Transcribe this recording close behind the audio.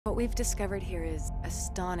What we've discovered here is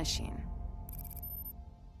astonishing.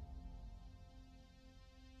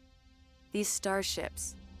 These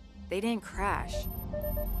starships, they didn't crash.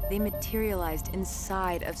 They materialized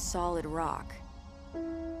inside of solid rock.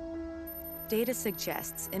 Data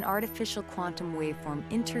suggests an artificial quantum waveform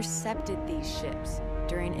intercepted these ships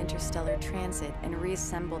during interstellar transit and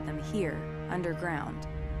reassembled them here, underground.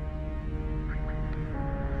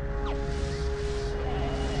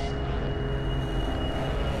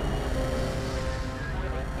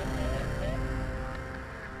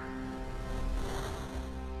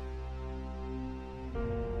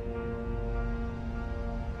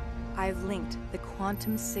 I've linked the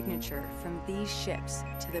quantum signature from these ships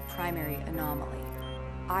to the primary anomaly.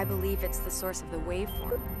 I believe it's the source of the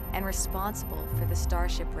waveform and responsible for the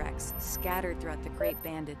starship wrecks scattered throughout the Great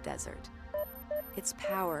Banded Desert. Its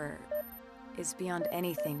power is beyond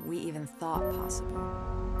anything we even thought possible.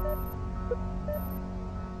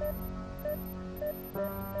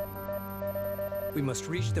 We must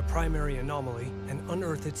reach the primary anomaly and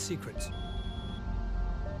unearth its secrets.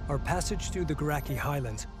 Our passage through the Garaki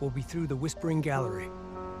Highlands will be through the Whispering Gallery,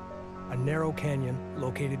 a narrow canyon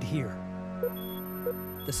located here.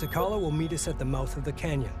 The Sakala will meet us at the mouth of the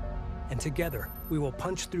canyon, and together we will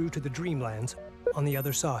punch through to the Dreamlands on the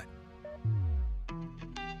other side.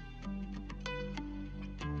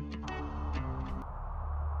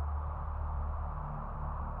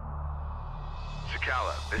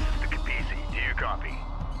 Sakala, this is the Kapisi. Do you copy?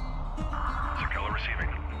 Sakala receiving.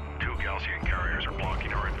 2 Galcian carriers are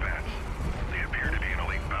blocking our advance. They appear to be an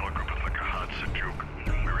elite battle group of the Kahad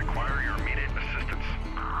Sajuk. We require your immediate assistance.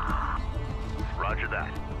 Roger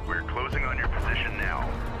that. We're closing on your position now.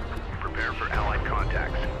 Prepare for Allied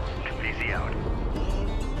contacts. Kapisi out.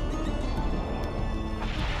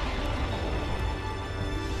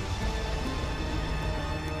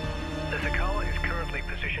 The Sakala is currently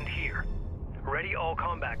positioned here. Ready all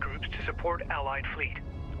combat groups to support Allied fleet.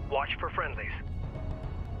 Watch for friendlies.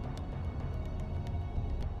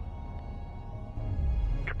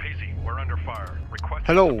 We're under fire.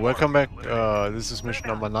 Hello, welcome back. This is mission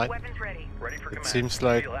number 9. It seems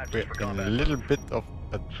like we're in a little bit of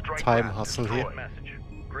a time hustle here.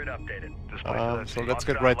 So let's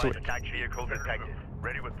get right to it. Attack vehicle detected.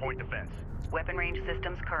 Ready with point defense. Weapon range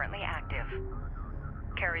systems currently active.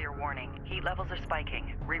 Carrier warning. Heat levels are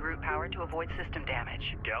spiking. Reroute power to avoid system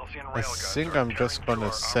damage. I think I'm just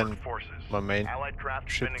gonna send my main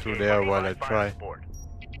ship through there while I try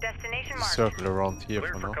to circle around here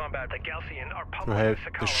for now, to help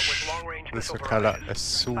the Sakala as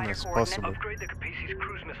soon as possible. Upgrade the Kapisi's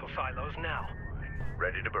cruise missile silos now.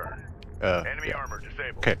 Ready to burn. Enemy Yeah. armor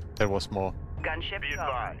disabled. Okay, that was more Gunship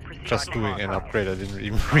just doing an upgrade. I didn't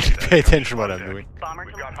even really pay attention what I'm doing,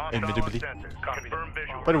 We've got hostile admittedly, sensors. Confirm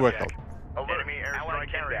visual. but it worked out. Alert. Enemy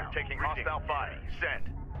airstrike carrier taking hostile fire.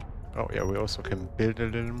 Send. Oh yeah, we also can build a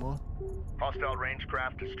little more. Hostile range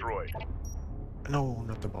craft destroyed. No,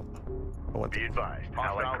 not the bomb. I want Be the advised.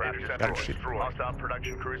 Hostile craft gunship. destroyed. Hostile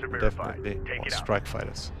production cruiser verified. Definitely Take more it out. strike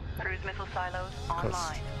fighters. Cruise missile silos Because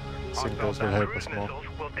online. I think those will help us Cruise more.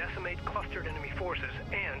 missiles will decimate clustered enemy forces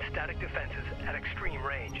and static defenses at extreme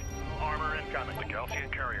range. Armor incoming. The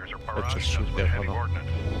Galcian carriers are Let's just barraging shoot us with there for heavy now.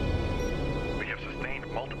 ordnance. We have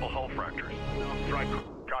sustained multiple hull fractures. Strike.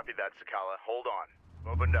 Copy that, Sakala. Hold on.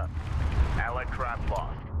 Opened up. Allied craft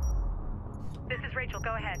lost. This is Rachel.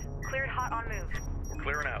 Go ahead. Cleared hot on move. We're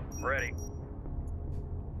clearing out. Ready.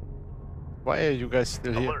 Why are you guys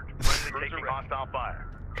still here? Alert. Friendly taking hostile fire.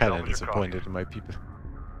 Kinda Salvage your disappointed in my people.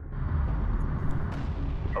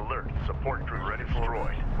 Alert. Support crew ready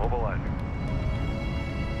destroyed. Mobilizing.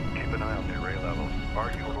 Keep an eye on the array levels.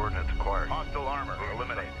 RU coordinates acquired. Hostile armor.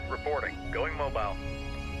 Eliminate. Reporting. Going mobile.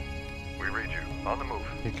 We read you. On the move.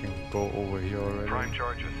 He can go over here already. Prime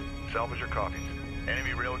charges. Salvage your copies.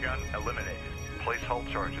 Enemy railgun eliminated. Place hull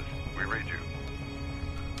charges. We read you.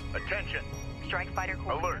 Attention. Strike fighter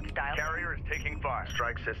Alert. coordinates dialed. Carrier is taking fire.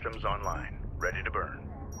 Strike systems online. Ready to burn.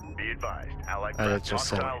 Be advised. Allied Let's just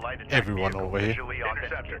send hostile light attack everyone vehicle over here. visually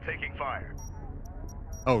Interceptor taking fire.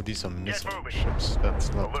 Oh, these are missile moving. ships.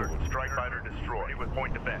 That's not too Alert. good. Strike fighter destroyed with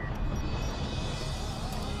point defense.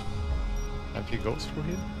 And he goes through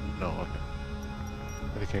here? No, okay.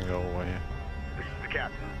 But he can go over here. This is the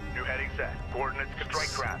captain. New heading set. Coordinates to strike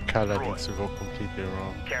craft. Sakala destroyed. needs to go completely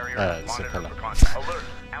around. Carrier Sakala. monitor for contact. Alert.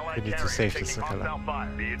 Allied We need to carrier save the taking Sakala. hostile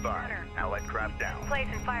fire. Be advised. Allied craft down. Place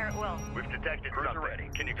and fire at will. We've detected Cruiser something. ready.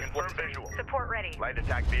 Can you confirm visual? Support ready. Light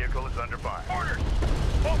attack vehicle is under fire. Orders!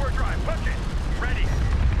 Overdrive, push it! Ready!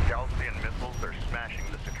 Galcian missiles are smashing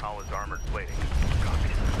the Sakala's armored plating. Copy.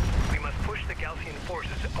 We must push the Galcian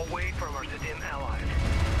forces away from our Sidim allies.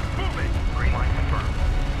 Moving! Green line confirmed.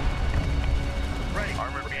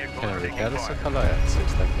 take out the Sakala? Yeah, it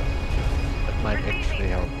seems like that. That might actually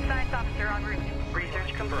help. Science officer en route.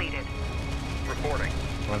 Research completed. Reporting.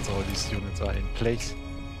 Once all these units are in place,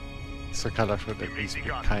 Sakala should at least be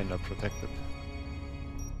kinda protected.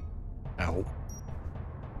 I hope.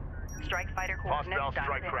 Strike fighter coordinates. Hostile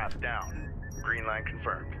strike craft down. Green line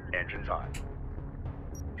confirmed. Engines on.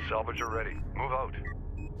 Salvager ready. Move out.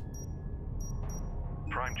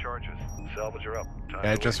 Prime charges. Salvager up. Time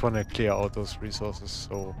Yeah, I to just wait. want to clear out those resources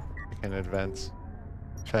so we can advance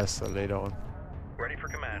faster later on. Ready for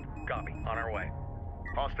command. Copy. On our way.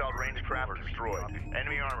 Hostile range craft destroyed.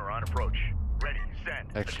 Enemy armor on approach. Ready. Send.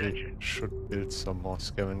 Actually, Attention. should build some more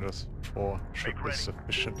scavengers. 4 should be ready.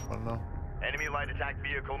 sufficient for now. Enemy light attack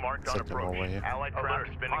vehicle marked on Set them approach. over here. Allied craft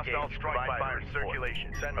has been Hostile engaged. strike Provide fire fighters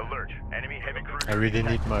circulation. Send alert. Enemy heavy cruiser. I really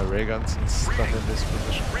need my ray guns and stuff in this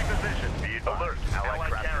position. Reposition. Be advised. Alert.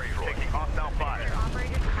 Allied craft carrier taking hostile fire.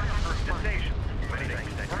 Destination. Bring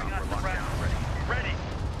us the rest. Ready.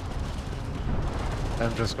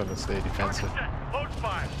 I'm just gonna stay defensive. Load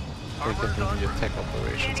fire. They can do the attack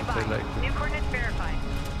operations if they like New to. coordinates verified.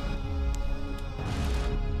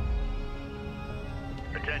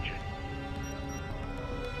 Attention.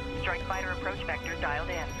 Strike fighter approach vector dialed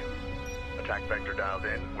in. Attack vector dialed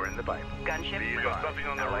in. We're in the pipe. Gunship. Something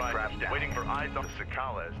on the horizon. Waiting for eyes on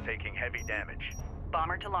Sakala is taking heavy damage.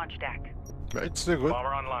 Bomber to launch deck. But it's still good. Bomber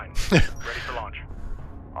online. Ready for launch.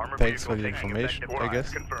 Armor Thanks for vehicle the taking information, effective I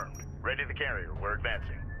guess. confirmed. Ready the carrier. We're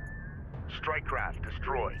advancing. Strike craft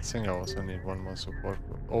destroyed. I think I also need one more support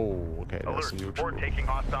group. Oh, okay, that's Alert. a huge Support group. taking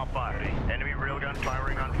hostile fire. Enemy railgun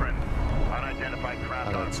firing on friendly. Unidentified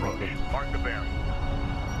craft on that's not approach. good. Mark the bearing.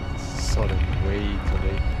 Sort of way too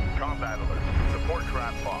late. Combat alert. Support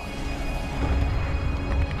craft lost.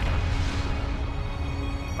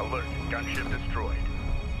 Alert. Gunship destroyed.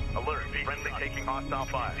 Alert. Friendly taking hostile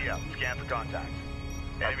fire. Yeah. Scan for contacts.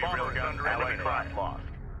 Enemy railgun allied craft lost.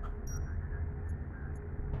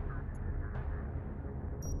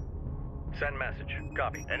 Send message.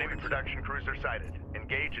 Copy. Enemy production cruiser sighted.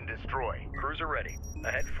 Engage and destroy. Cruiser ready.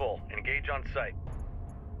 Ahead full. Engage on site.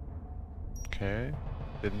 Okay.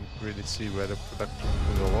 Didn't really see where the production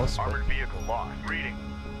cruiser was, but Armored vehicle lost. Reading.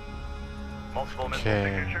 Multiple missile Okay.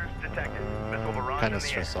 signatures detected. Missile barrage kind in of the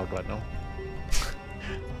stressed air. out right now.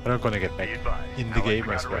 But I'm gonna get back Be advised. in the Allied game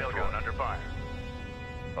craft as well. railgun under fire.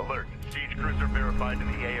 Alert. Siege cruiser verified in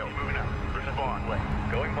the AO. Moving out.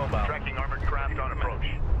 Respond. Going mobile. Tracking armored craft on approach.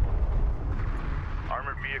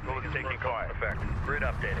 Armored vehicle is taking fire. Effect. Grid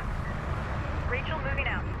updated. Rachel moving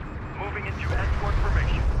out. Moving into escort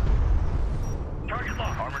formation. Target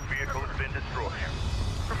locked. Armored vehicle has been destroyed.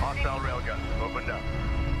 Hostile railgun opened up.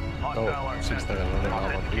 Hostile Oh, armed seems like a lot of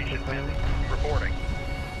armored authentication people pending. Reporting.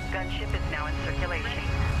 Gunship is now in circulation.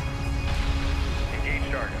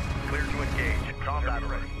 Engage target. Clear to engage. Combat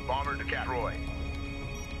alert. Bomber destroyed.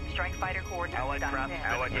 Strike fighter coordinates Allied dialed craft. in.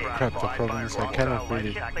 Allied craft. Crap, the Live problem is fire. I cannot Hostile really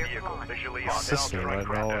attack vehicle. Visually assist hostile him right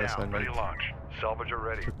strike now craft as I down. Ready need to launch. Salvager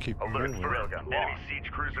ready. to keep Alert moving. for railgun. Enemy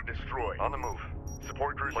siege cruiser destroyed. On the move.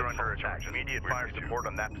 Support cruiser Wait under for attack. charges. Immediate fire Repeat. support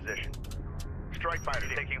on that position. Strike fighter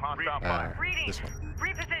taking hostile fire. Reading. This one.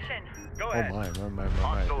 Reposition. Go Oh ahead. my.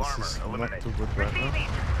 Hostile This armor is not eliminated. too good right now. Receiving.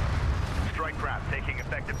 Strike craft taking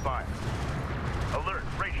effective fire. Alert,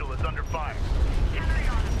 Rachel is under fire. Carry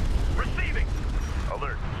on him. Receiving.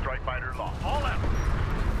 Alert, strike fighter lost. All out.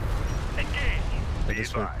 Engage. I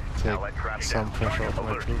just will Allied take craft some down. pressure off my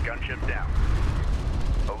Alert, troop. gunship down.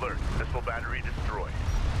 Alert, missile battery destroyed.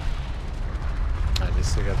 I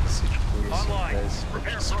just still got the siege cruise in Online. place, which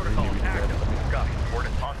Repair is really, protocol really bad. active. Copy.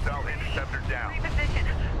 Coordinates. Hostile interceptor down. Reposition.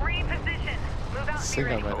 Reposition. Move out I and be think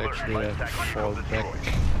I ready. might actually have to fall back.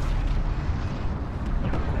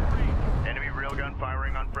 Enemy railgun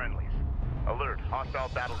firing on friendlies. Alert, hostile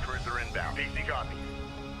battle cruiser inbound. PC copy.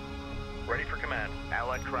 Ready for command.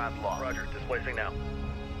 Allied craft lost. Roger. Displacing now.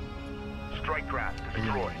 Strike craft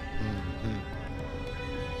destroyed.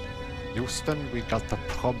 Houston, we got the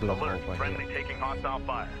problem Alert, over friendly here. taking hostile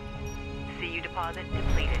fire. CU deposit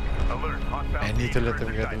depleted. Alert, hostile I need to let them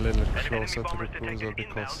cruiser get a sighted. little An enemy closer to bomber the cruiser detected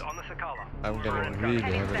because inbound on the Sakala. I'm getting Current really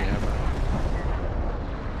heading heavily set. hammered.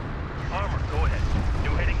 Armor, go ahead.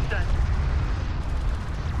 New heading set.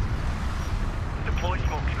 Deploy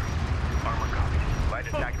smoke screen. Armor copies. Light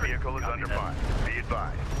attack vehicle is under fire. Be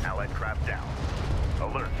advised. Allied craft down.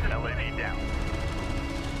 Alert, LAV down.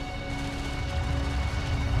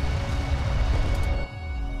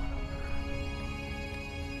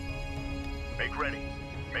 Make ready.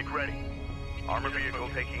 Make ready. Armor vehicle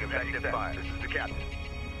taking effective fire. This is the captain.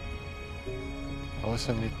 I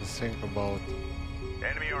also need to think about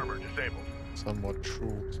Enemy armor disabled. some more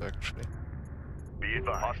troops actually. Be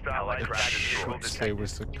advised. Hostile light craft Should stay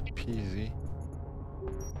with the PZ.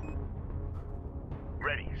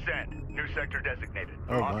 Ready, send. New sector designated.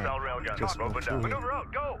 Oh Hostile my. railgun. Just Open went down. through. Maneuver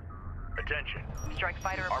out, go! Attention. Strike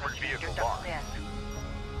fighter Armored approaching vehicle sector lost. dialed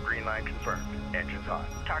in. Green line confirmed. Engines hot.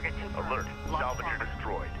 Target confirmed. Alert. Lost Salvager bomber.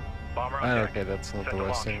 destroyed. Bomber on Ah, deck. okay, that's not Set the to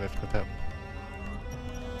worst launch. thing that could happen.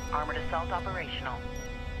 Armored assault operational.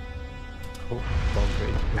 Oh, don't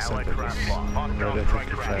wait. Allied craft lost. Hostile Relatively strike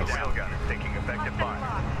craft. fast. Railgun is taking effective fire.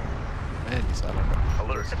 Man, these other guys.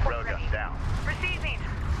 Alert. Railgun down. Receiving.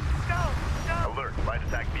 Go. Alert. Light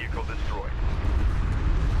attack vehicle destroyed.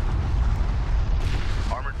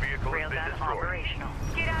 Armored vehicle has been Railgun destroyed. operational.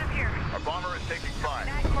 Get out of here. Our bomber is taking fire.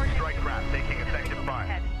 Strike craft taking effective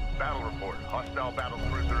fire. Battle report. Hostile battle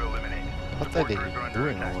cruiser eliminated. What are Support they cruiser under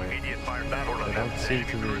doing attack. away? Immediate fire battle They report. don't seem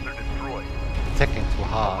to be Cruiser destroyed. attacking too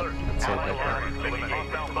hard. Alert. Let's say Allied that. armor eliminated.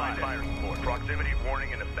 Hostile fire support. Proximity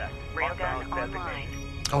warning in effect. Railgun Hostile online. designated.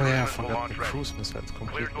 Oh yeah, I Cruisers will forgot launch the ready. cruise missiles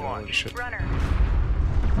completely. to launch. Holy shit. Runner.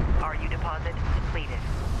 RU deposit depleted.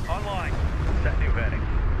 Online. Set new vetting.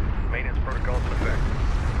 Maintenance protocols in effect.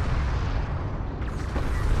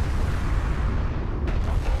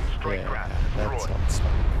 Strike Yeah, craft that destroyed. sounds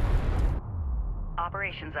fun.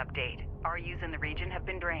 Operations update. RUs in the region have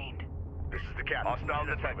been drained. This is the captain. Hostile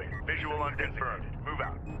detected. Visual unconfirmed. Move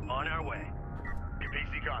out. On our way.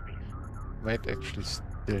 UPC copies. Might actually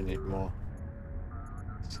still need more.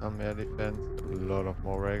 Some air defense, a lot of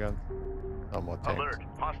more ray guns, some more tanks, Alert.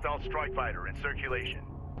 Hostile strike fighter in circulation.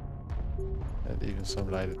 and even some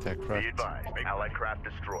light attack Be craft. advised. Allied craft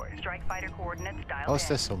destroyed. Strike fighter coordinates dialed How is in.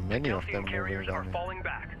 there so many of them moving carriers are down here? falling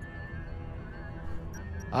back.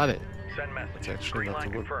 Are they? Send message. It's actually Green not line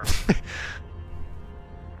so good. confirmed.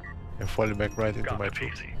 They're falling back right into my Copy,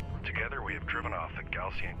 troops. PZ. Together we have driven off the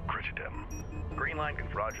Gaussian Critidem. Green line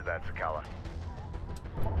confirmed. Roger that, Sakala.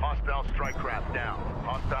 Hostile strike craft down.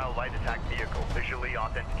 Hostile light attack vehicle visually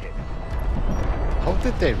authenticated. How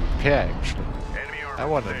did they repair actually? Enemy armor I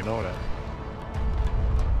want to disabled. know that.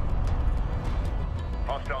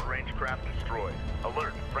 Hostile range craft destroyed.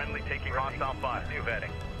 Alert. Friendly taking hostile fire. New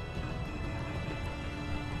vetting.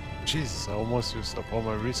 Jesus, I almost used up all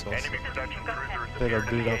my resources. Enemy production cruiser is That I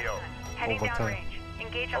appeared in build the up AO. Heading over time. downrange.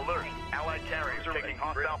 Engage on Alert. point. Allied carriers taking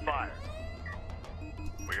hostile fire.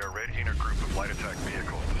 We are readying a group of light attack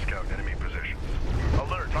vehicles to scout enemy positions.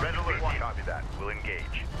 Alert. Red alert. Copy that. We'll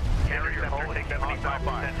engage. Carrier hull taking hostile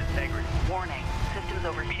fire. Integrity. Warning. Systems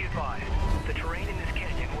over. Be advised. The terrain in this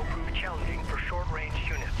canyon will prove challenging for short-range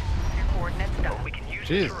units. Your coordinates But done. we can use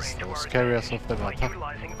Jesus, the terrain to those our carriers advantage of them by are tough.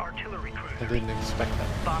 utilizing artillery I cruisers. didn't expect that.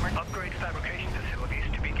 Bomber. Upgrade fabrication facilities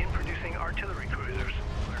to begin producing artillery cruisers.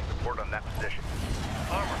 Support on that position.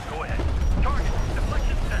 Armor, go ahead. Target.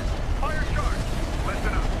 Deflection set. Fire charge.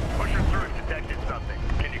 Listen up. Pusher through. Detected something.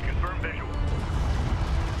 Can you confirm visual?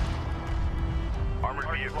 Armored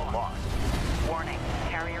vehicle lost. Warning.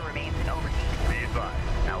 Carrier remains in overheat. Be advised.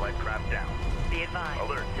 Allied craft down. Be advised.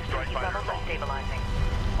 Alert. System Strike heat fighter levels are lost. stabilizing.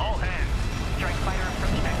 All hands. Strike fighter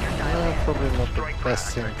approach vector dialed in. Probably not the Strike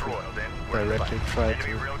best craft thing destroyed. to Then we're directly fighting. try Enemy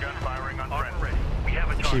to railgun firing on Armor friendly. ready. We have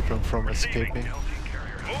a target. keep them from escaping. Gaussian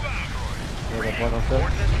carriers Move out. Get up one of them.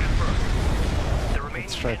 Coordinates confirmed. The remaining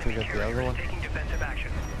Let's try to enemy get the carrier other is one. taking defensive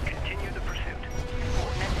action. Continue the pursuit.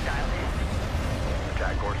 Coordinates dialed in.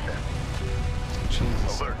 Attack or set.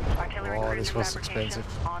 Jesus. Alert. Artillery Oh, cruiser this was fabrication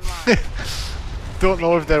expensive. online. Don't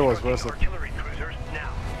know if that was worth it. Artillery cruisers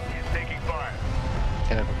now. He's taking fire.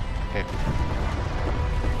 Can I? Okay.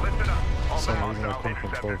 Listen up. All For some the reason I hostile couldn't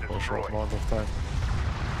control interceptors for a short destroyed. amount of time.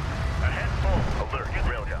 Ahead full. Alert.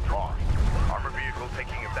 Railgun lost. Armor vehicle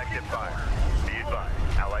taking effective fire. Be advised.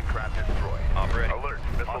 Allied craft destroyed. Operating. Alert.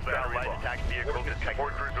 Missile battery light attack vehicle detected.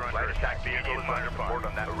 Support cruiser under attack vehicle is under fire.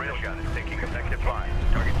 On that railgun is taking effective fire.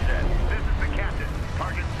 Target set. This is the captain.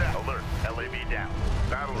 Target set. Alert. LAV down.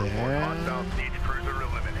 Battle report. Yeah. Hostile siege cruiser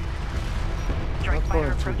eliminated. Strike Not fighter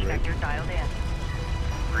going too approach great. vector dialed in.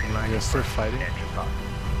 Green line. We are still fighting. Engine hot.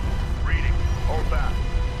 Reading. Hold fast.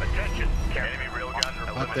 Attention. Enemy railgun But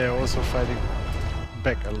eliminated. they're also fighting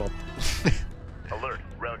back a lot. Alert.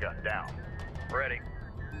 Railgun down. Ready.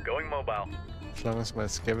 Going mobile. As long as my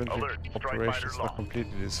scavenging Alert, strike operation fighter is not lost.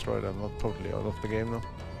 completely destroyed, I'm not totally out of the game now.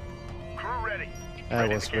 Crew ready. I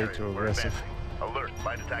Ready was to way carry. too We're aggressive. advancing. Alert.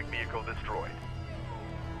 Light attack vehicle destroyed.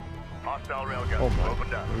 Hostile railgun Oh my,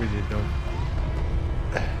 opened up. really don't.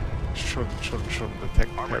 Shouldn't attack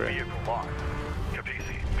Armored carry. vehicle lost.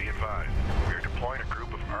 Capisi, be advised. We are deploying a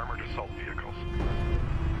group of armored assault vehicles.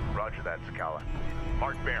 Roger that, Sakala.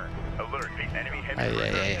 Mark Baron. Alert. Enemy heavy Aye, cruiser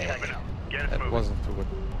aye, aye, detected. That wasn't too good.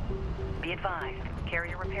 Be advised.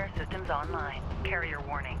 Carrier repair systems online. Carrier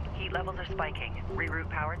warning. Heat levels are spiking. Reroute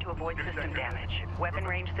power to avoid system damage. Weapon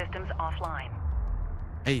range systems offline.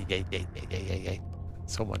 Hey.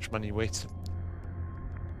 So much money wasted.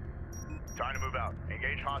 Time to move out.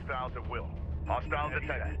 Engage hostiles at will. Hostiles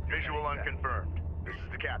detected. Visual unconfirmed. This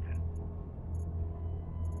is the captain.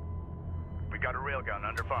 We got a railgun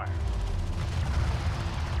under fire.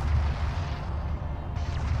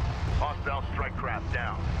 Hostile strike craft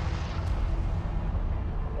down.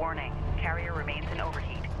 Warning. Carrier remains in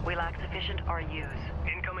overheat. We lack sufficient RUs.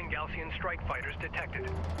 Incoming Galcian strike fighters detected.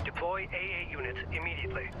 Deploy AA units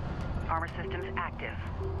immediately. Armor systems active.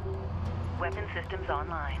 Weapon systems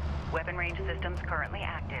online. Weapon range systems currently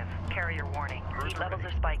active. Carrier warning. Heat levels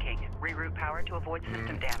are spiking. Reroute power to avoid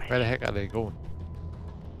system damage. Where the heck are they going?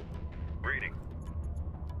 Reading.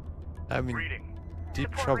 I'm in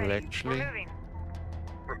deep trouble actually.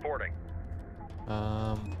 Reporting.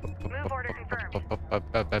 Move order confirmed.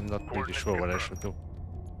 I'm not really sure what I should do.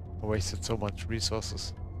 I wasted so much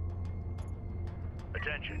resources.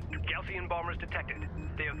 Attention. Galcian bombers detected.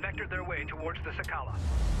 They have vectored their way towards the Sakala.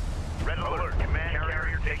 Red alert. Command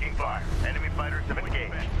carrier taking fire. Enemy fighters have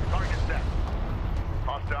engaged. Target set.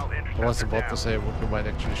 Hostile interceptor I was about down. to say we might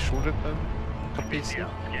actually shoot it then. Capisci?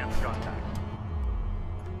 Scan for contact.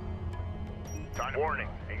 Time warning.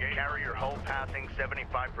 Engage carrier hull passing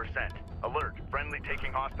 75%. Alert. Friendly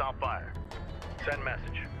taking hostile fire. Send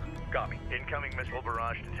message. Copy. Incoming missile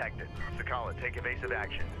barrage detected. Sakala, take evasive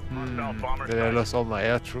action. Hostile bomber That I lost all my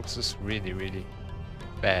air troops is really, really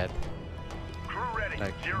bad. Crew ready.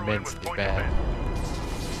 Like, Zero in immensely with point bad. defense.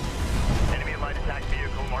 Enemy light attack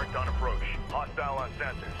vehicle marked on approach. Hostile on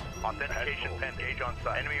sensors. Authentication pen gauge on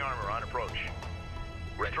site. Enemy armor on approach.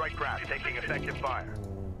 Strike craft taking effective fire.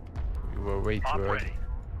 You were way too Op early. ready.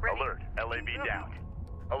 Alert. LAV down.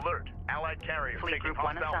 Alert. Allied carrier Fleet taking group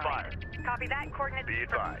 1 hostile fire. assigned. Copy that. Coordinates. Be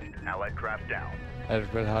advised. Allied craft down. It's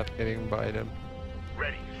been hard getting by them.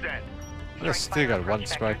 Ready. Send. I still got one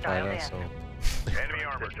strike fighter, so... Enemy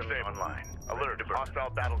armor disabled. Online. Alert.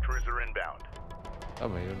 Hostile battle cruiser inbound. Oh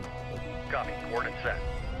my god. Copy. Coordinate set.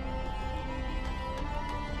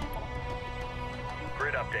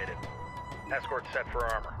 Grid updated. Escort set for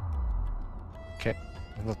armor. Okay.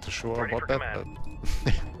 I'm not too sure Ready about for that,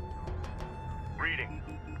 but... Reading.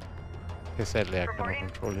 Sadly I cannot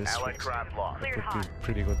control his Allied troops. craft lost. It would be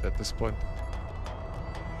pretty good at this point.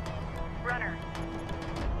 Runner.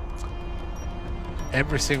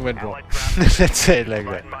 Everything went wrong. Allied craft Let's say it like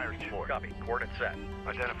that. Copy. Coordinate set.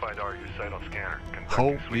 Identified RU site on scanner.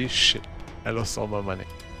 Holy shit. I lost all my money.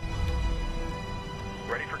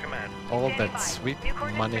 Ready for command. All Standing that by. sweet New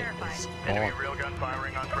coordinates money verified. is Enemy gone. railgun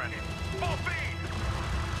firing on friendly. Full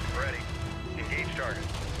speed! Ready. Engage target.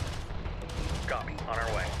 Copy. On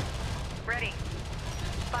our way. Ready.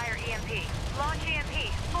 Fire EMP. Launch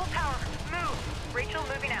EMP. Full power. Move. Rachel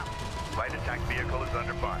moving out. Light attack vehicle is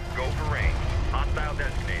under fire. Go for range. Hostile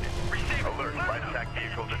designated. Receive. Alert. Light attack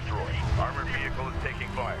vehicle destroyed. Armored vehicle is taking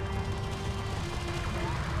fire.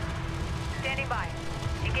 Standing by.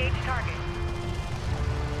 Engage target.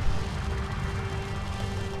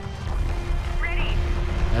 Ready.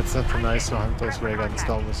 That's not too nice to hunt those railguns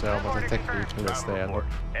down with their armored attack vehicles. They are not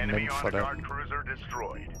Enemy meant on for that. guard cruiser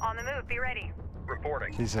destroyed. On the move. Be ready.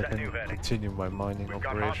 Reporting. At least I can continue my mining We've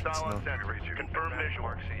got operations hostile on now. sentry. Confirm visual.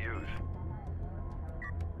 CUs.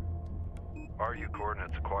 RU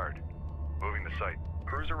coordinates acquired. Moving the site.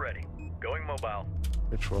 Cruiser ready. Going mobile.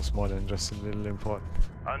 Which was more than just a little important.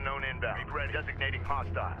 Unknown inbound. Ready. Designating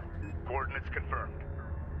hostile. Coordinates confirmed.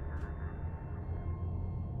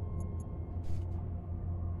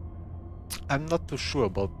 I'm not too sure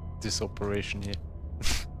about this operation here.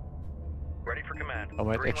 Ready for command. I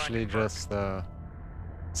might Green line actually confirmed. just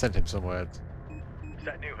send him somewhere else.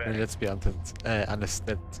 Set new I mean, heading. let's be honest,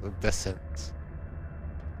 decent.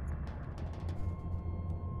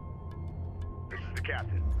 This is the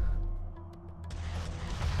captain.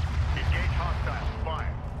 Engage hostile.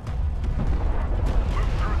 Fire.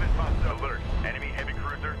 Move through this hostile. Alert. Enemy heavy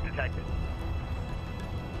cruiser detected.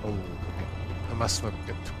 Oh, okay. I must not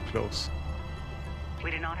get too close. We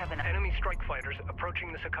do not have enough. Enemy strike fighters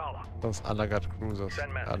approaching the Sakala. Those undergut cruisers Send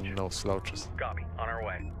are message. no slouches. Copy. On our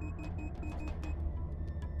way.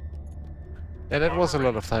 Yeah, that was a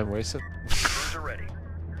lot of time wasted. Cruiser ready.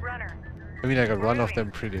 Runner. I mean, I got one of them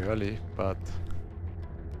pretty early, but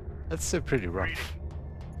that's still pretty rough.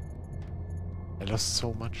 I lost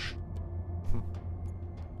so much.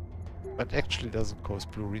 But actually doesn't cost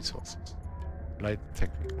blue resources. Light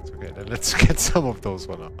technicals. Okay, then let's get some of those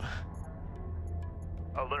one up.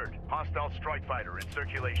 Alert. Hostile strike fighter in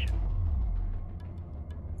circulation.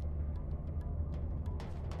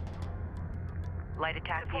 Light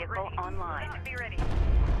attack vehicle online. Be ready.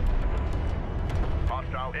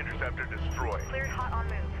 Hostile interceptor destroyed. Cleared hot on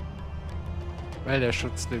move. Well, there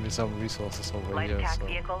should still be some resources over Light here, attack so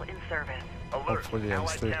vehicle in service. Alert. hopefully I'm Allied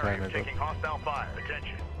still carrier kinda good. taking hostile fire.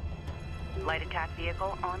 Attention. Light attack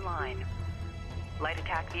vehicle online. Light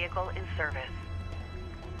attack vehicle in service.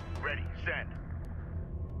 Ready. Send.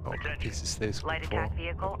 Oh, the PC stays Light good attack for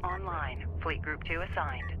vehicle online. Fleet Group 2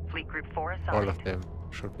 assigned. Fleet Group 4 assigned. all of them.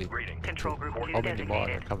 Should be. Reading. Control Group 2 How many more are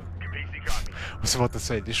designated. coming? PC copy. I was about to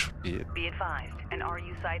say, this should be it. Be advised, an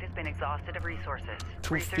RU site has been exhausted of resources.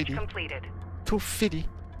 Research 250. completed. 250.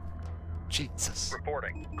 Jesus.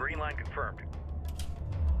 Reporting. Green line confirmed.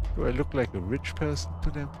 Do I look like a rich person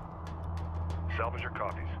to them? Salvage your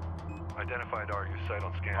copies. Identified RU site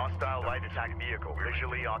on scan. Hostile light attack vehicle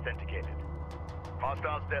visually authenticated.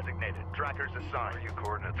 Hostiles designated. Trackers assigned. RU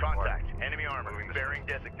coordinates. Contact. marked. Enemy armor. Moving this Bearing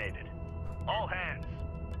designated. All hands.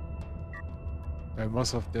 And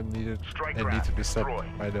most of them need Strike to craft be stopped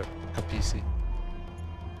destroyed. by the Capisi.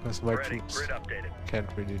 Because my Ready. troops Grid updated. can't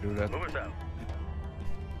really do that. Move us out.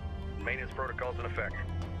 Maintenance protocols in effect.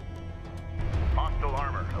 Hostile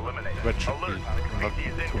armor eliminated. That should Alert. be not Capisi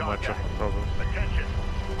is in too much of contact. a problem. Attention.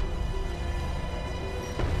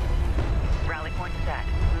 Rally point set.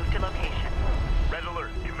 Move to location. Red alert.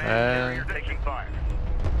 Command carrier taking fire.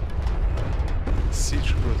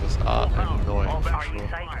 Siege cruisers are annoying All for batteries RU sure.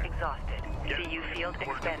 site exhausted. Get CU field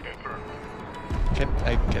expended. Can't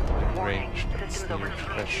I get the Warning. range that's Systems the overheating.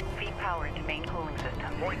 flash? Feed power into main cooling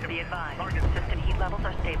system. Point to Be advised, target. system heat levels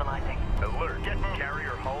are stabilizing. Alert. Get carrier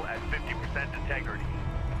hull at 50% integrity.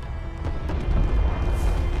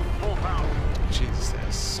 Full power. Jesus,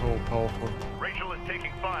 they're so powerful. Rachel is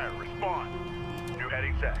taking fire. Respond. New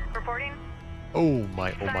heading set. Reporting. Oh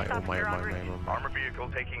my, oh my, oh my, oh my, oh my, oh my. Armor vehicle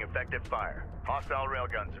taking effective fire. Hostile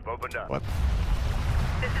railguns have opened up. What?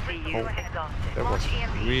 This is CU exhausted. That was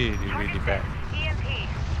really, really bad. EMP.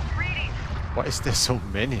 Reading. Why is there so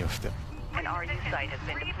many of them? An RU site has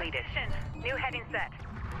been depleted. Reposition. New heading set.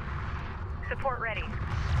 Support ready.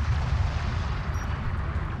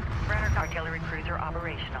 Artillery cruiser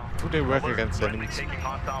operational. Do they work Alert. against Friendly enemies? taking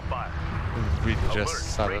hostile fire. I really just Alert.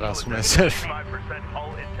 started Rachel asking is at myself. 55%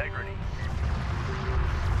 hull integrity.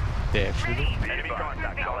 They actually do? Enemy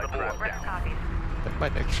contact on the board. Rep copies. That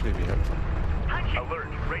might actually be helpful. Alert.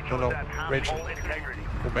 Rachel No, is at half Rachel. hull integrity.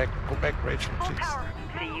 Go back, Rachel, Full please. power.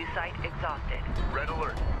 CU site exhausted. Red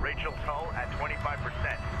alert. Rachel's hull at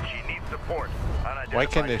 25%. She needs support. Why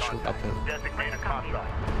can't they Unidentified shoot uphill? contact. Designated hostile.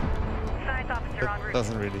 Science officer en That route.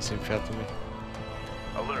 doesn't really seem fair to me.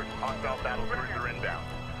 Alert. Hostile battle cruiser inbound.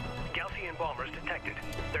 Galcian bombers detected.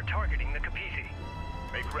 They're targeting the Capisi.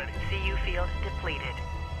 Make ready. CU field depleted.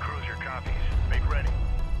 Cruiser copies. Make ready.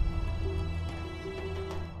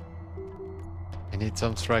 I need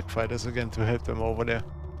some strike fighters again to help them over there.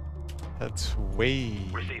 That's way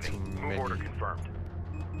too Receiving. Move order many confirmed.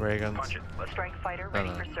 ray guns. Punch it. Let's Strike fighter No, ready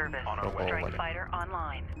no. for service. On our way. Strike fighter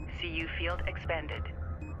online. CU field expended.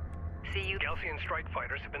 CU Galcian strike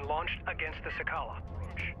fighters have been launched against the Sakala.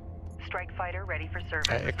 strike fighter ready for service.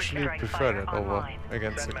 I actually Strike prefer fighter that over online.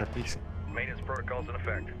 against the Send message. Capisi. Maintenance protocols in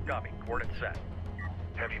effect. Copy. Coordinates set.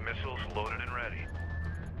 Heavy missiles loaded and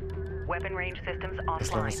ready. Weapon range systems offline.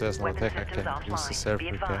 As long as there's no Weapon attack, I systems can use the offline. Be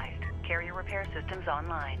self-repair. advised. Carrier repair systems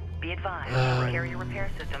online. Be advised. Carrier repair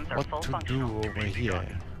systems are full What to functional. do over here?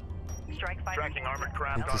 Strike fighter. Tracking armored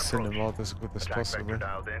craft Need on to send approach. them out as good as Attack possible. vector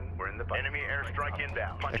dialed in. We're in the enemy airstrike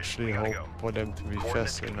inbound. Punch it. Actually We gotta hope go. for them to be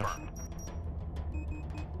Coordinates fast enough. confirmed.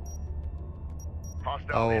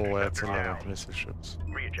 Hostile Oh, interceptor that's a lot down. of missile ships.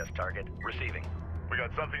 Readjust target. Receiving. We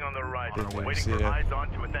got something on the horizon. Didn't even Waiting see for that. eyes on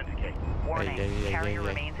to authenticate. Warning. Ay. Carrier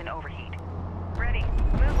remains in overheat. Ready.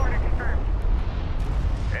 Move order confirmed.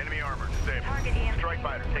 Enemy armor disabled. Target EMP. Strike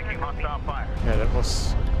fighter taking hostile fire. Yeah, that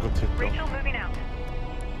was a good hit though. Rachel moving out.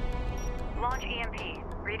 Launch EMP.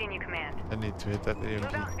 Reading you command. I need to hit that Move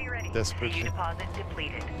out and EMP be ready. CU desperately. deposit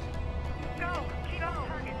depleted. Go. Keep on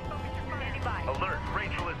target. Focus your fire. Standing by. Alert.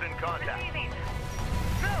 Rachel is in contact. Receiving.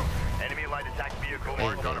 Move. Enemy light attack vehicle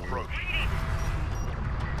marked on approach. Reading.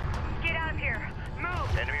 Get out of here.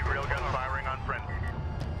 Move. Enemy railgun firing on friendly.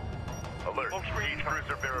 Alert. Each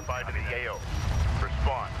cruiser verified to the AO.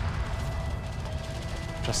 Respond.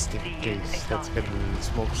 Just in CU case. Let's get a little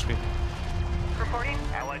smoke screen. Reporting.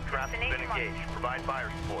 Allied craft has been Destination engaged. Provide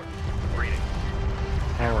fire support. Reading.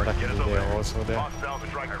 Oh, Get us luckily over they're there. also there. Hostile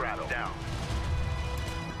strike craft down.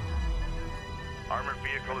 Armored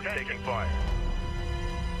vehicle is taking fire.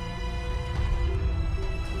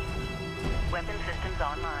 Weapon systems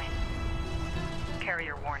online.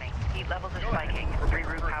 Carrier warning. Heat levels are spiking.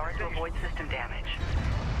 Reroute power to avoid system damage.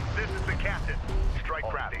 This is the captain. Strike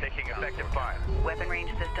craft taking effective fire. Weapon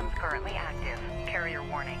range systems currently active. Carrier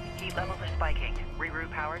warning. Heat levels are spiking.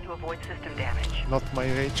 Reroute power to avoid system damage. Not my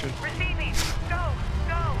Rachel. Receiving! Go!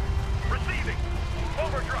 Go! Receiving!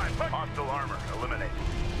 Overdrive! Hostile armor eliminated.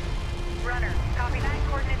 Runner, copy that.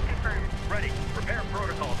 Coordinates confirmed. Ready. Repair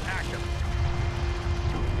protocols active.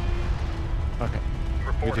 Okay.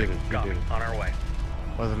 We did it. We did it. On our way.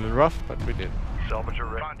 Was a little rough, but we did it. Salvager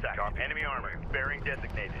ready. Contact. Copy. Enemy armor. Bearing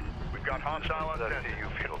designated. We've got hostile on sensor.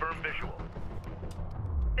 Confirm visual.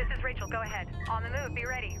 This is Rachel. Go ahead. On the move. Be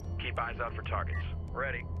ready. Keep eyes out for targets.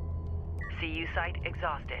 Ready. CU site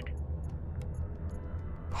exhausted.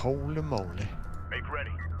 Holy moly. Make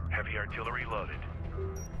ready. Heavy artillery loaded.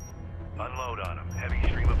 Unload on them. Heavy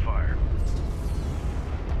stream of fire.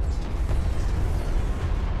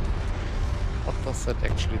 What does that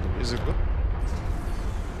actually do? Is it good?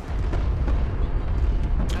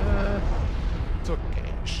 It's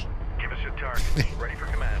okay. Give us your target. Ready for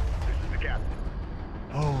command. This is the captain.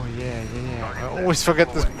 Oh yeah. I always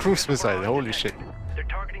forget the cruise missile. Holy shit. They're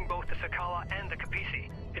targeting both the Sakala and the Kapisi.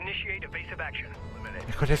 Initiate evasive action.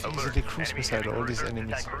 I could have easily cruise missile all these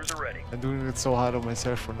enemies. I'm doing it so hard on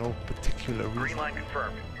myself for no particular Green reason. line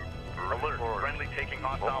confirmed. Alert. Friendly taking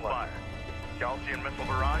hostile fire. Gaussian missile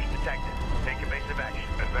barrage detected. Take evasive action.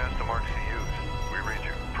 Advance to mark CUs. We read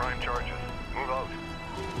you. Prime charges. Move out.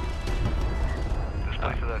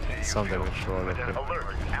 Displace of that CU. Some damage for that.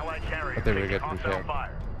 Alert. Allied carrier But they will taking get hostile repaired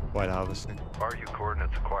fire. while harvesting. RU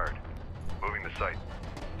coordinates acquired. Moving the site.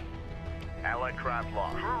 Allied craft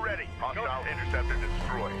lost. Crew ready. Hostile interceptor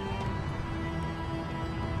destroyed.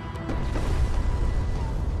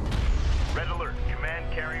 Red alert.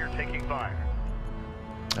 Command carrier taking fire.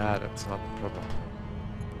 Ah, that's not the problem.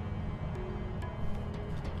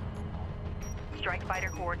 Strike fighter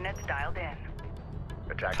coordinates dialed in.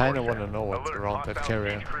 Attack Kinda force wanna set. know what's Alert. around that Hostile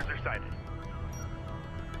carrier. siege cruiser sighted.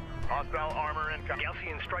 Hostile armor incoming.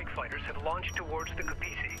 Gaussian strike fighters have launched towards the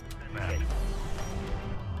Kapisi.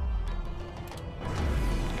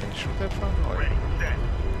 Can you shoot that from? Or Ready. Set.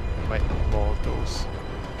 I might need more of those.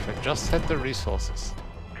 If I just had the resources.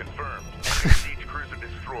 Confirmed. Enemy siege cruiser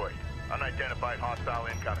destroyed. Unidentified hostile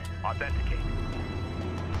incoming. Authenticate.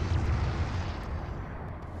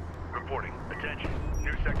 Reporting. Attention.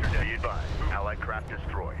 New sector be advised. Allied craft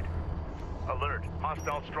destroyed. Alert.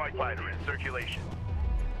 Hostile strike fighter in circulation.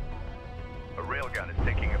 A railgun is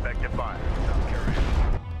taking effective fire.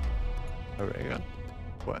 A ray gun?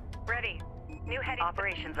 What? Ready. New heading.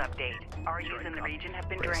 Operations update. RUs in the region have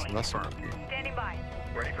been There's drained. nothing up here. Standing by.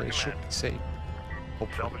 Ready for They should command. be safe.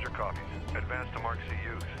 Hopefully. Salvager copies. Advance to mark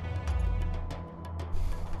CUs.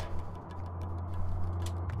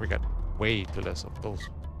 We got way too less of those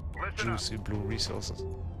Listen up. juicy blue resources.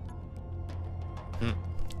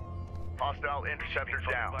 Hostile interceptor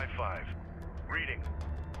down. By 5. Reading.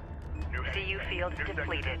 New CU field New sector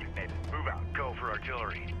depleted. designated. Move out. Go for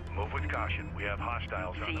artillery. Move with caution. We have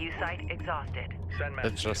hostiles on CU site exhausted. Send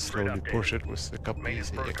Let's just slowly push it with the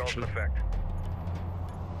Kapisi actually. effect.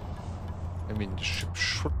 I mean, the ship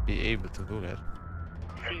should be able to do that.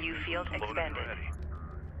 CU field expanded.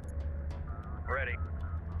 Ready.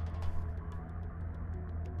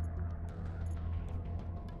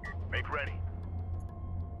 Make ready.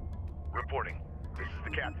 Reporting. This is the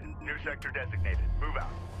captain. New sector designated. Move out.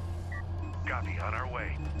 Copy. On our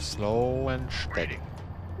way. Slow and steady.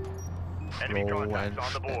 Enemy Slow contacts and on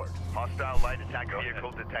the steady. board. Hostile light attack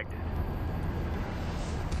vehicle detected.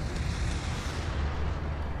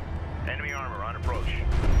 Enemy armor on approach.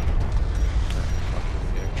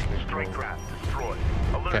 Strike craft destroyed.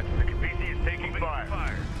 Alert. Okay. The Kapisi is taking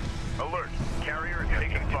fire. Alert. Carrier is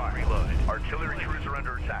taking fire. Reloaded. Artillery cruiser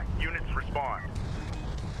under attack. Units respond.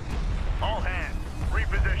 All hands.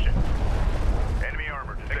 Reposition. Enemy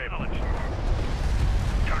armor disabled.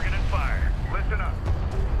 Target and fire. Listen up.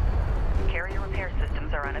 Carrier repair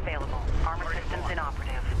systems are unavailable. Armor systems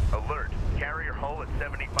inoperative. Alert. Carrier hull at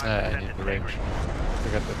 75% I need the range. integrity.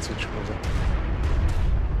 I got that siege closer.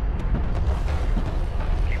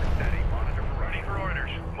 Keep it steady. Monitor for Ready for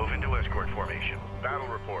orders. Move into escort formation. Battle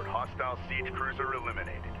report. Hostile siege cruiser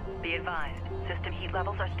eliminated. Be advised. System heat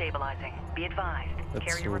levels are stabilizing. Be advised. Let's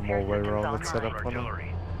Carrier do repair more systems well-rounded setup online. on it.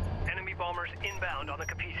 Artillery. Enemy bombers inbound on the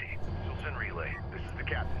Kapisi. Missiles in relay. This is the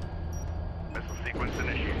captain. Missile sequence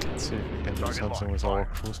initiated. Let's see if we can do Target something locked. with our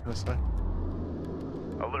Fire. cruise missile.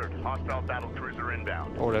 Alert. Hostile battle cruiser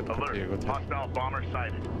inbound. Oh, that could Alert. be a good hit. Hostile bomber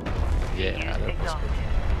sighted. Yeah, Unit that was exhausted.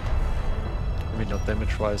 good. I mean, not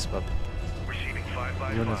damage-wise, but Receiving 5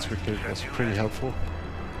 by units 5. we killed was pretty helpful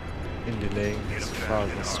in delaying his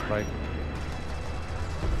father's strike.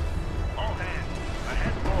 All hands.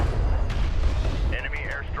 Ahead full. Enemy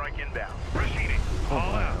airstrike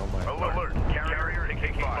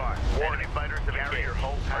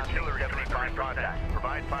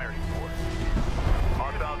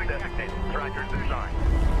trackers assigned.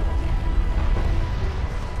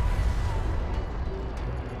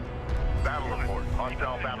 Battle report.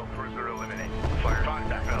 Hostile battle cruiser eliminated. Fire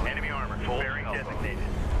contact. Enemy armor. Bearing designated.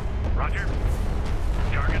 Roger.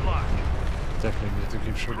 Target locked. Definitely need to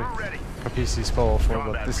keep shooting. Ready. Our PC is powerful, but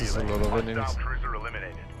Combat this is a relay. lot of enemies. Hostile cruiser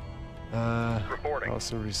eliminated. Reporting. How's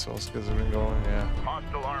the resource gathering going? Yeah.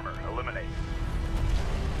 Hostile armor eliminated.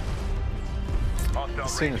 Hostile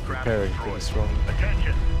This thing is range craft preparing destroyed. pretty strong.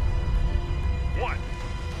 Attention. One.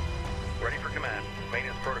 Ready for command.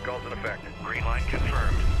 Maintenance protocols in effect. Green line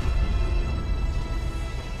confirmed.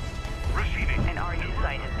 Receiving. An RU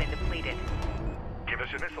site has been depleted. Give us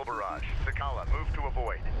a missile barrage. Sakala, move to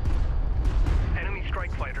avoid. Enemy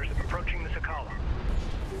strike fighters approaching the Sakala.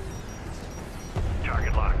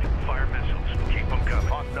 Target locked. Fire missiles. Keep them coming.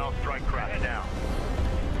 Hostile strike craft down.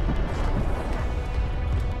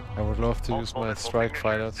 I would love to use my Multiple strike signatures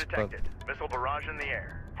fighters, but detected. Missile barrage in the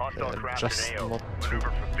air. Hostile craft just in AO. not Maneuver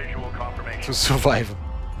for visual confirmation. to survive,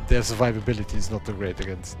 their survivability is not too great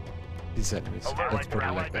against these enemies. Let's put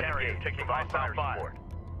it like that. Carrier taking hostile fire.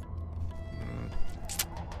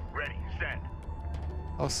 Ready, send.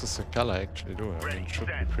 How's the Sakala actually doing? I mean, it should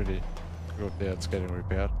be pretty good there. It's getting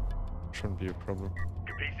repaired. Shouldn't be a problem.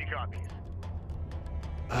 Kapisi copies.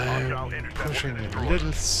 I'm pushing a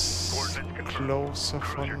little closer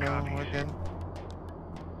for now again.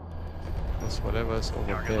 Because whatever is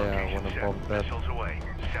over there, I want to bomb that. Missiles away.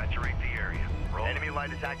 Saturate the area. Roll. Enemy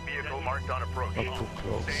light attack vehicle marked on approach. Not too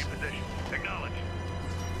close. Stay in position. Acknowledged.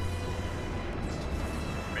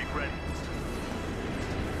 Make ready.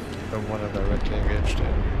 Don't want to directly engage the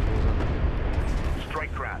enemy cruiser.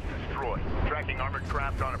 Strike craft destroyed. Tracking armored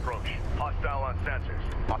craft on approach. Hostile on sensors.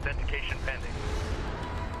 Authentication pending.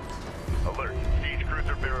 Alert. Siege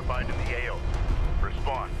cruiser verified in the AO.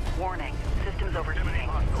 Respond. Warning. Systems overheating.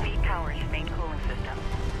 Feed power to main cooling system.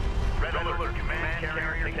 Red alert. Command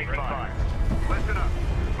carrier taking fire. Listen up.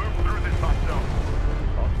 Move through this hot zone.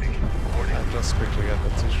 All stations reporting. And just quickly get the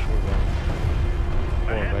siege cruiser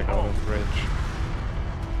going back out of range.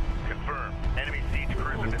 Confirm. Enemy siege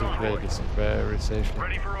cruiser Need to play destroyed. this very safely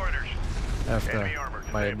Ready for orders. after Enemy armor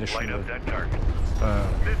my disabled. initial Light up that target.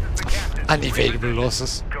 This is the captain. unevadable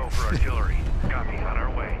losses. Go for artillery. Copy. On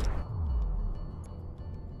our way.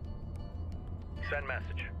 Send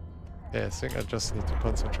message. Yeah, I think I just need to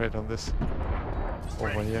concentrate on this over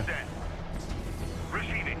Ready, here. send.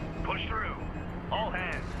 Receiving. Push through. All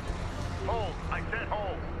hands. Hold. I said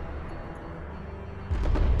hold.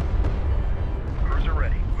 Cruiser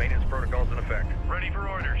ready. Maintenance protocols in effect. Ready for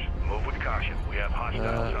orders. Move with caution. We have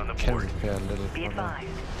hostiles on the Can board. repair a little Be for now. advised.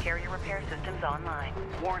 Carrier repair systems online.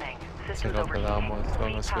 Warning. Take Systems out that overheating. armor as long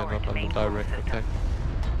Feed as we're power not to under main cooling direct system. attack.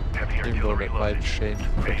 Heavy Even though artillery that might loaded. change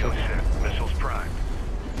Payload quickly. set. Missiles primed.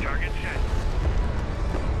 Target set.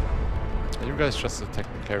 Can you guys just attack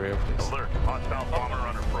the carrier, please? Alert. Hostile bomber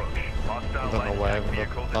on approach. Hostile I don't know light why I attack haven't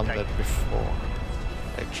vehicle done detected. that before,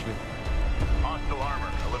 actually. Hostile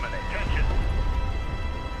armor. Eliminate. Attention.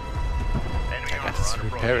 Enemy armor It's on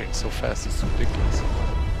approach. repairing so fast, it's ridiculous.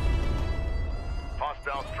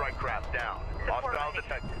 Hostile strike craft down. Hostile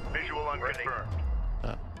detected. Visual unconfirmed.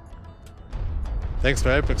 Thanks for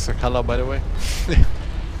helping Sakala, by the way.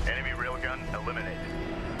 Enemy railgun eliminated.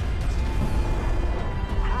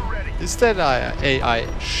 Crew ready. Is that AI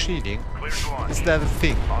cheating? Clear to launch. Is that a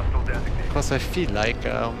thing? Hostile designated. Because I feel like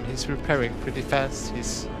he's repairing pretty fast,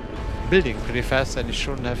 he's building pretty fast, and he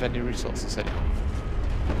shouldn't have any resources anymore.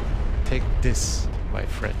 Take this, my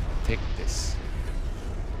friend. Take this.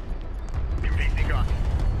 PC copy.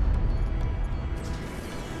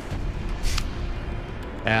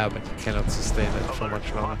 Yeah, but you cannot sustain it for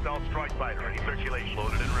much longer. Hostile strike fighter in circulation.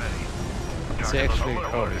 Loaded and ready. See, actually,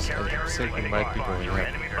 Alert. oh, this Carrier thinking taking might be fire. going up.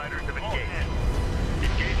 Enemy fighters have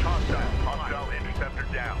engaged. Engage hostile. Hostile interceptor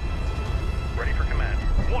down. Ready for command.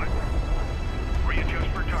 One. Readjust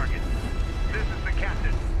for target. This is the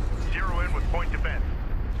captain. Zero in with point defense.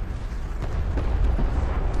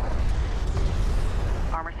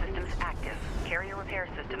 Armor systems active. Carrier repair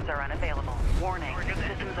systems are unavailable. Warning.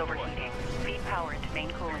 Systems overheating. Feed power into main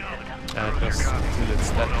cooling system. And just till it's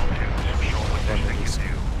dead. Show what Then this thing use can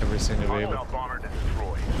do. everything available. Hostile bomber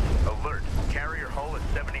destroyed. Alert. Carrier hull at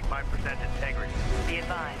 75% integrity. Be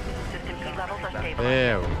advised. System heat levels are stable.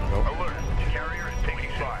 There we go. Alert. Carrier is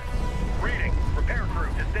taking fire. Reading. Repair crew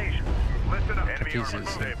to station. Listen up. Enemy Piece armor is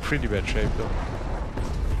in stable. pretty bad shape though.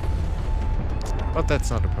 But that's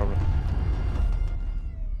not a problem.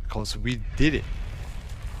 Because we did it.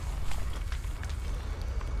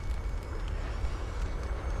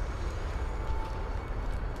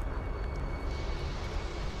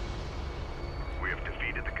 We have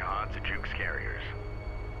defeated the Kahans and Jukes carriers.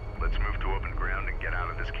 Let's Let's move to open ground and get out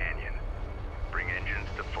of this canyon. Bring engines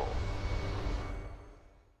to full.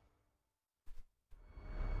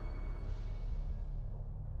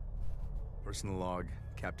 Personal log,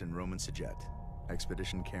 Captain Roman Sajet,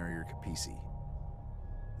 Expedition Carrier Capisi.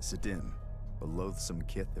 The Sidin, a loathsome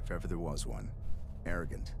kith if ever there was one.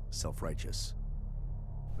 Arrogant, self-righteous.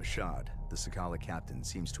 Mashad, the Sakala captain,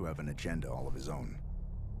 seems to have an agenda all of his own.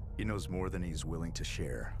 He knows more than he's willing to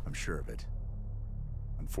share, I'm sure of it.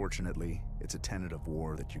 Unfortunately, it's a tenet of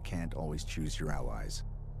war that you can't always choose your allies.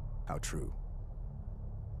 How true.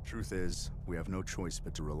 Truth is, we have no choice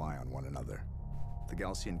but to rely on one another. The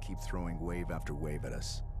Galcian keep throwing wave after wave at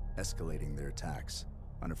us, escalating their attacks,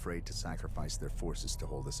 unafraid to sacrifice their forces to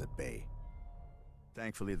hold us at bay.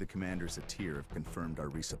 Thankfully, the commanders at Tyr have confirmed our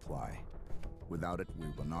resupply. Without it, we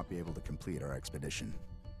will not be able to complete our expedition.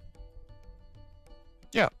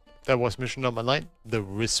 Yeah, that was mission number 9, the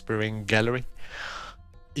Whispering Gallery.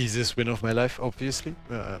 Easiest win of my life, obviously.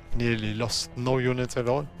 Nearly lost no units at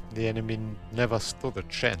all. The enemy never stood a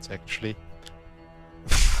chance, actually.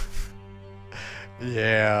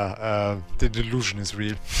 Yeah, the delusion is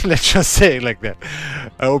real. Let's just say it like that.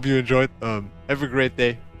 I hope you enjoyed. Have a great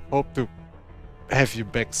day. Hope to have you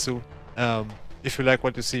back soon. If you like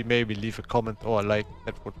what you see, maybe leave a comment or a like.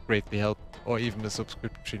 That would greatly help. Or even a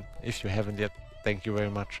subscription if you haven't yet. Thank you very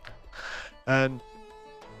much. And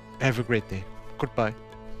have a great day. Goodbye.